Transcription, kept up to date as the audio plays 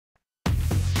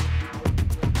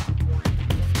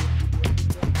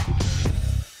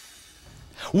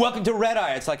Welcome to Red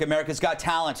Eye. It's like America's Got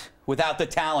Talent without the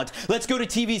talent. Let's go to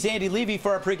TV's Andy Levy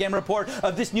for our pregame report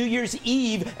of this New Year's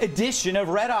Eve edition of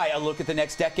Red Eye. A look at the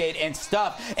next decade and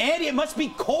stuff. Andy, it must be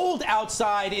cold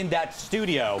outside in that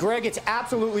studio. Greg, it's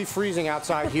absolutely freezing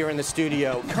outside here in the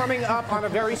studio. Coming up on a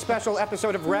very special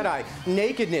episode of Red Eye,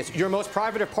 nakedness, your most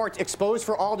private of parts exposed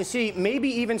for all to see, maybe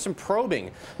even some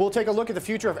probing. We'll take a look at the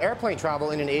future of airplane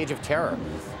travel in an age of terror.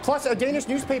 Plus, a Danish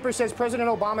newspaper says President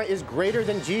Obama is greater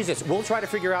than Jesus. We'll try to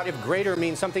figure out if greater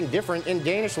means something different in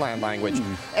Danish language.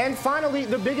 And finally,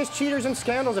 the biggest cheaters and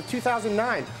scandals of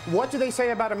 2009. What do they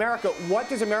say about America? What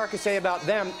does America say about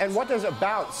them? And what does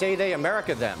about say they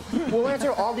America them? We'll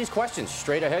answer all these questions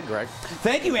straight ahead, Greg.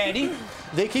 Thank you, Andy.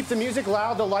 They keep the music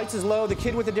loud, the lights is low, the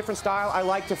kid with a different style, I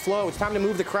like to flow. It's time to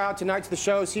move the crowd tonight to the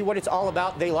show, see what it's all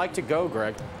about. They like to go,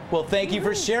 Greg. Well, thank you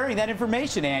for sharing that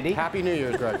information, Andy. Happy New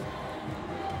Year's, Greg.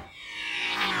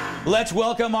 Let's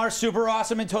welcome our super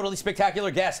awesome and totally spectacular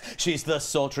guest. She's the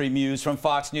sultry muse from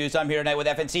Fox News. I'm here tonight with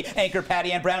FNC anchor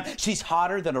Patty Ann Brown. She's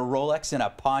hotter than a Rolex in a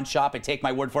pawn shop, and take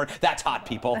my word for it, that's hot,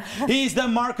 people. He's the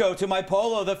Marco to my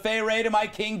Polo, the Fay Ray to my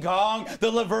King Kong, the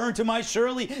Laverne to my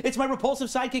Shirley. It's my repulsive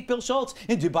sidekick Bill Schultz.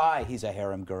 In Dubai, he's a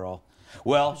harem girl.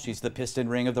 Well, she's the piston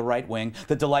ring of the right wing,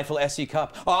 the delightful SE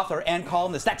Cup, author and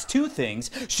columnist. That's two things.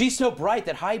 She's so bright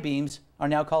that high beams are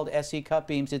now called SE Cup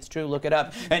beams. It's true, look it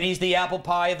up. And he's the apple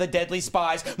pie of the deadly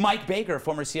spies. Mike Baker,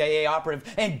 former CIA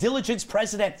operative and diligence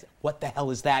president. What the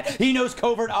hell is that? He knows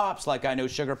covert ops like I know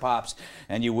sugar pops.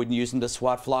 And you wouldn't use him to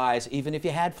swat flies, even if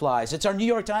you had flies. It's our New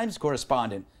York Times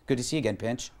correspondent. Good to see you again,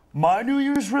 Pinch. My New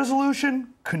Year's resolution,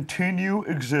 continue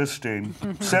existing.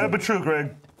 Sad but true,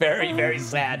 Greg. Very, very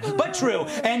sad, but true.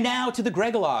 And now to the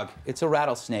Gregalogue. It's a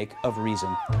rattlesnake of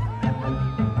reason.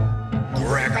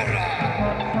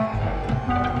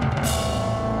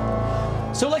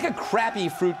 So like a crappy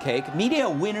fruitcake, media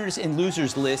winners and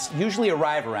losers lists usually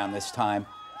arrive around this time.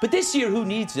 But this year, who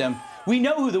needs them? We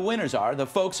know who the winners are, the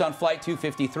folks on Flight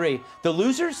 253. The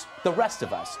losers, the rest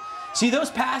of us. See,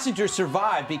 those passengers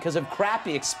survived because of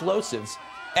crappy explosives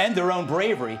and their own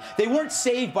bravery. They weren't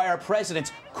saved by our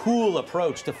president's cool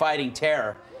approach to fighting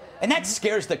terror. And that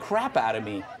scares the crap out of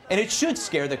me. And it should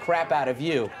scare the crap out of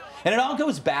you. And it all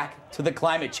goes back to the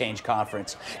climate change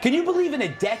conference. Can you believe in a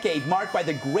decade marked by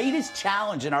the greatest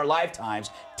challenge in our lifetimes,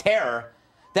 terror,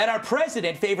 that our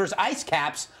president favors ice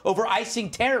caps over icing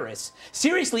terrorists?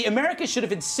 Seriously, America should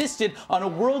have insisted on a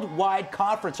worldwide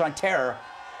conference on terror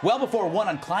well before one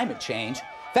on climate change.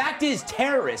 Fact is,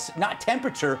 terrorists, not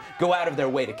temperature, go out of their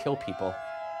way to kill people.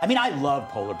 I mean, I love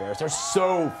polar bears. They're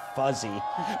so fuzzy.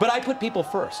 But I put people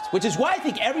first, which is why I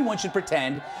think everyone should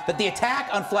pretend that the attack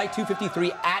on Flight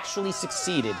 253 actually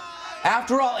succeeded.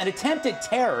 After all, an attempt at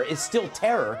terror is still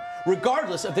terror,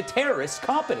 regardless of the terrorist's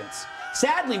competence.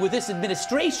 Sadly, with this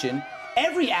administration,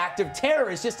 every act of terror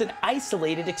is just an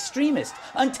isolated extremist,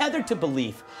 untethered to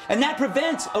belief. And that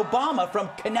prevents Obama from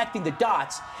connecting the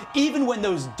dots, even when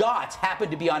those dots happen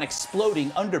to be on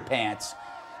exploding underpants.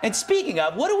 And speaking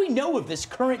of, what do we know of this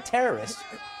current terrorist?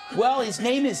 Well, his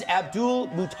name is Abdul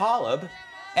Muttalib,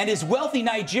 and his wealthy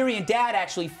Nigerian dad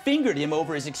actually fingered him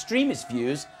over his extremist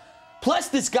views. Plus,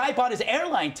 this guy bought his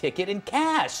airline ticket in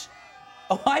cash.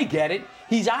 Oh, I get it.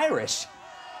 He's Irish.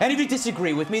 And if you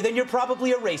disagree with me, then you're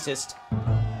probably a racist.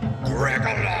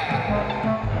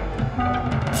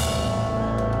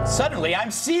 Suddenly, I'm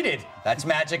seated. That's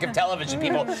magic of television,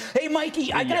 people. Hey,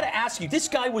 Mikey, I gotta ask you, this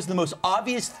guy was the most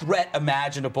obvious threat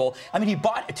imaginable. I mean, he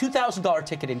bought a $2,000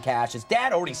 ticket in cash. His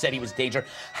dad already said he was danger.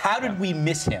 How did we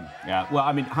miss him? Yeah, well,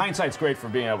 I mean, hindsight's great for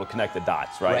being able to connect the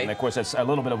dots, right? And, of course, that's a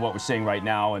little bit of what we're seeing right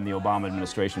now in the Obama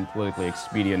administration, politically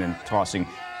expedient and tossing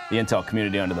the intel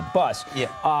community under the bus.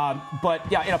 But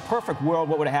yeah, in a perfect world,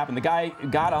 what would have happened? The guy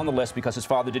got on the list because his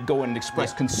father did go in and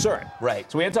express concern.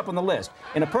 So he ends up on the list.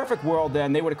 In a perfect world,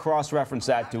 then, they would have cross-referenced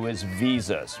that to his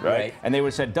visas, right? And they would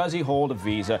have said, does he hold a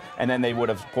visa? And then they would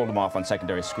have pulled him off on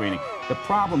secondary screening. The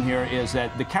problem here is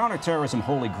that the counterterrorism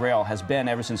holy grail has been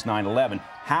ever since 9/11.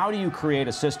 How do you create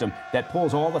a system that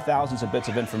pulls all the thousands of bits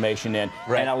of information in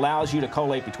and allows you to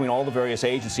collate between all the various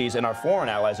agencies and our foreign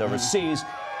allies overseas?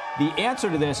 The answer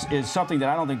to this is something that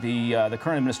I don't think the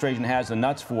current administration has the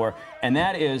nuts for, and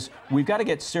that is we've got to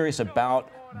get serious about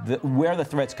where the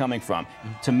threat's coming from.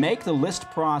 To make the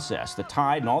list process, the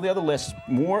Tide and all the other lists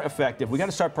more effective, we've got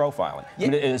to start profiling. I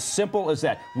mean, it is as simple as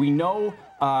that. We know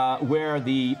where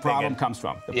the problem comes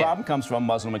from. The problem comes from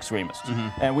Muslim extremists.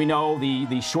 And we know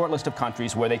the short list of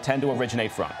countries where they tend to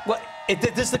originate from. Well,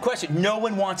 This is the question. No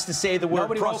one wants to say the word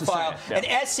Nobody profile. wants to say it,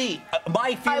 yeah. And Essie,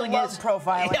 my feeling I love is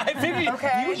profiling. Yeah, I figure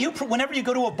Okay. you whenever you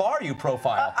go to a bar, you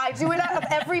profile. I do it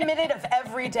every minute of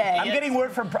every day. I'm getting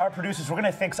word from our producers. We're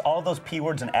going to fix all those P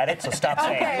words and edit, so stop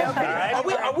saying it. Okay. All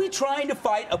right? Are we trying to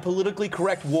fight a politically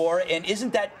correct war? And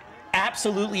isn't that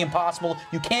absolutely impossible?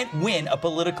 You can't win a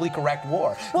politically correct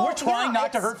war. Well, We're trying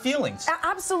not to hurt feelings.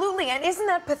 Absolutely, and isn't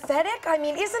that pathetic? I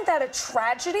mean, isn't that a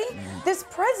tragedy? This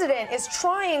president is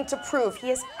trying to prove, he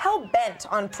is hell-bent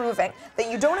on proving that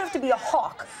you don't have to be a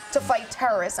hawk to fight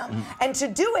terrorism. And to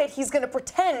do it, he's going to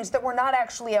pretend that we're not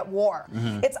actually at war.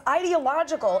 It's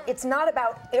ideological. It's not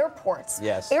about airports.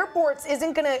 Yes. Airports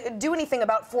isn't going to do anything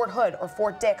about Fort Hood or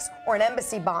Fort Dix or an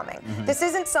embassy bombing. This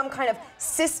isn't some kind of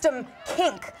system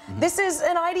kink. This is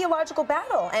an ideological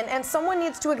battle, and someone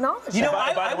needs to acknowledge it. You know,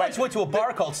 I once went to a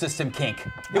bar called System Kink.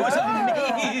 It was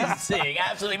amazing,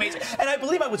 absolutely amazing. And I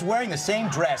believe I was wearing the same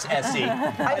dress, Essie.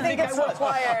 I think it's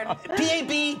required.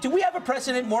 PAB, do we have a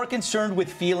president more concerned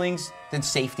with feelings than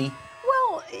safety?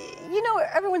 Well, you know,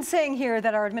 everyone's saying here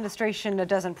that our administration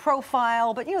doesn't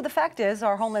profile, but, you know, the fact is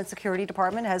our Homeland Security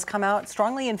Department has come out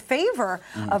strongly in favor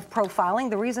of profiling.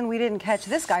 The reason we didn't catch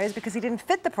this guy is because he didn't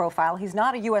fit the profile. He's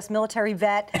not a U.S. military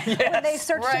vet. When they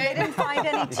searched him, they didn't find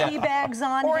any tea bags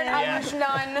on Or him. an Irish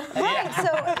nun. Right,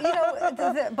 so, you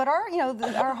know, but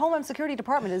our Homeland Security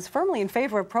Department is firmly in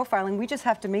favor of profiling. We just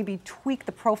have to maybe tweak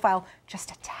the profile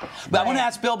just a tad. But I want to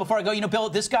ask Bill before I go, you know, Bill,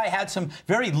 this guy had some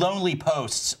very lonely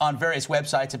posts on various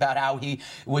websites about how he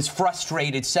was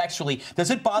frustrated sexually. Does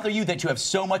it bother you that you have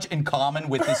so much in common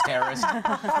with this terrorist?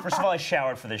 First of all, I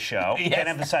showered for this show. Yes. Can't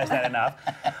emphasize that enough.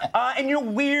 In your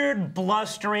weird,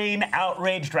 blustering,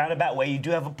 outraged, roundabout way, you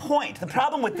do have a point. The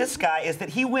problem with this guy is that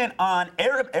he went on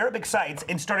Arabic sites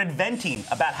and started venting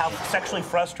about how sexually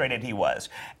frustrated he was,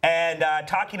 and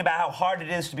talking about how hard it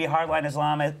is to be a hardline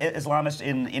Islamist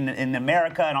in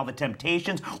America and all the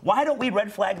temptations. Why don't we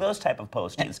red flag those type of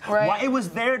postings? Right. Why, it was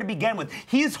there to begin with.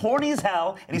 He's horny as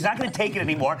hell, and he's not going to take it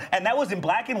anymore. And that was in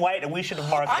black and white, and we should have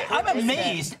marked it. I'm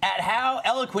amazed at how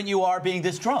eloquent you are being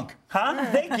this drunk. Huh?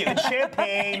 Thank you. It's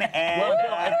champagne and... Well,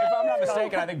 if I'm not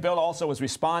mistaken, I think Bill also was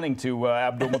responding to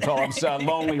Abdul Muttalib's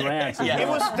lonely rants. Yeah. There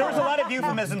was a lot of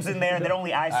euphemisms in there that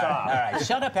only I saw. All right,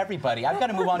 shut up, everybody. I've got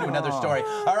to move on to another story.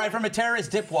 All right, from a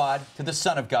terrorist dipwad to the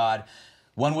son of God.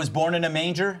 One was born in a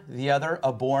manger, the other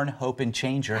a born hope and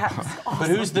changer. Awesome. But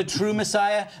who's the true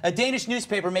Messiah? A Danish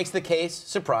newspaper makes the case,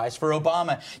 surprise, for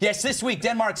Obama. Yes, this week,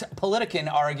 Denmark's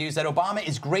Politiken argues that Obama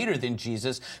is greater than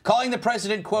Jesus, calling the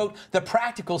president, quote, the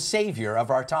practical savior of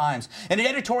our times. In an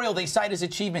editorial, they cite his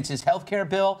achievements, his health care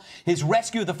bill, his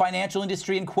rescue of the financial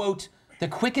industry, and, quote, the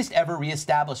quickest ever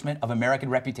reestablishment of American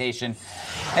reputation.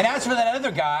 And as for that other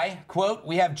guy, quote,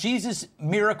 we have Jesus'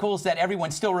 miracles that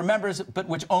everyone still remembers, but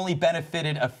which only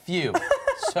benefited a few.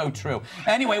 So true.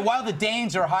 Anyway, while the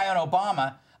Danes are high on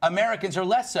Obama, Americans are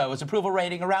less so, his approval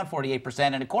rating around 48%.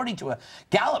 And according to a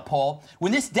Gallup poll,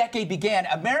 when this decade began,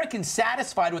 Americans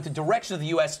satisfied with the direction of the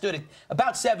U.S. stood at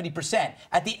about 70%.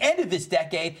 At the end of this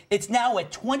decade, it's now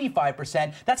at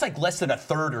 25%. That's like less than a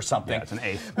third or something. Yeah, it's an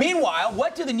eighth. Meanwhile,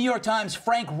 what do the New York Times'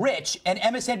 Frank Rich and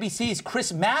MSNBC's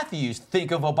Chris Matthews think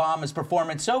of Obama's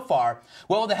performance so far?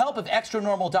 Well, with the help of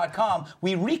extranormal.com,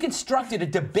 we reconstructed a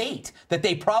debate that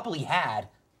they probably had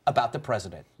about the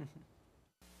president.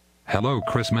 Hello,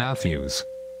 Chris Matthews.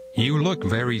 You look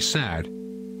very sad.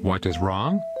 What is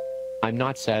wrong? I'm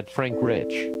not sad, Frank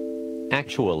Rich.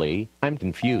 Actually, I'm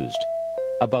confused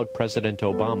about President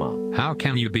Obama. How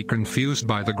can you be confused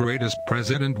by the greatest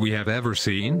president we have ever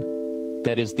seen?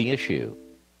 That is the issue.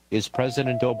 Is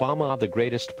President Obama the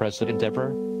greatest president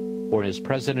ever? Or is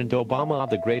President Obama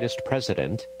the greatest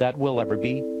president that will ever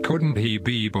be? Couldn't he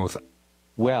be both?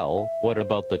 Well, what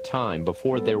about the time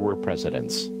before there were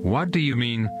presidents? What do you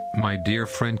mean, my dear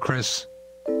friend Chris?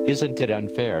 Isn't it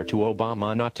unfair to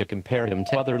Obama not to compare him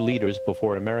to other leaders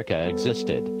before America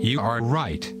existed? You are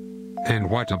right. And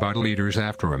what about leaders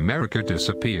after America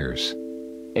disappears?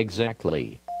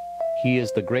 Exactly. He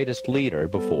is the greatest leader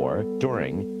before,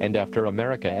 during, and after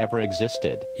America ever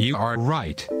existed. You are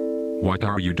right. What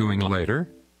are you doing later?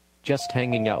 Just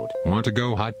hanging out. Want to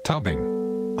go hot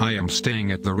tubbing? I am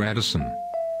staying at the Radisson.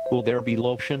 Will there be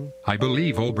lotion? I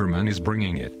believe Oberman is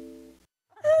bringing it.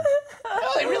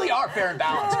 Well, they really are fair and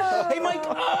balanced. Hey, Mike,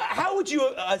 How would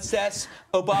you assess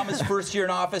Obama's first year in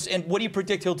office, and what do you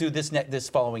predict he'll do this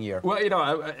following year? Well,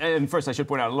 and first I should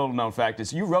point out a little known fact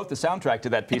is you wrote the soundtrack to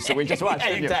that piece that we just watched.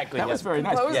 Yeah, exactly. That was very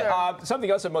nice. Something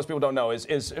else that most people don't know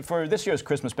is for this year's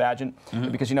Christmas pageant,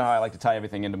 because you know how I like to tie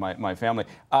everything into my family.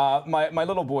 My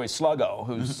little boy Sluggo,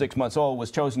 who's 6 months old,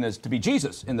 was chosen to be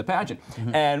Jesus in the pageant,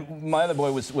 and my other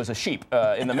boy was a sheep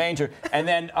in the manger. And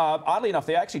then, oddly enough,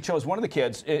 they actually chose one of the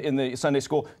kids in the Sunday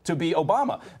school to be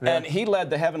Obama, and he led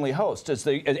the heavenly host as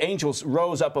the angels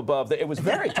rose up above. It was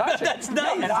very touching. That's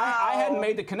nice. And I hadn't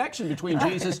made the connection between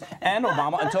Jesus and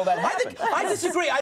Obama until that happened. I disagree.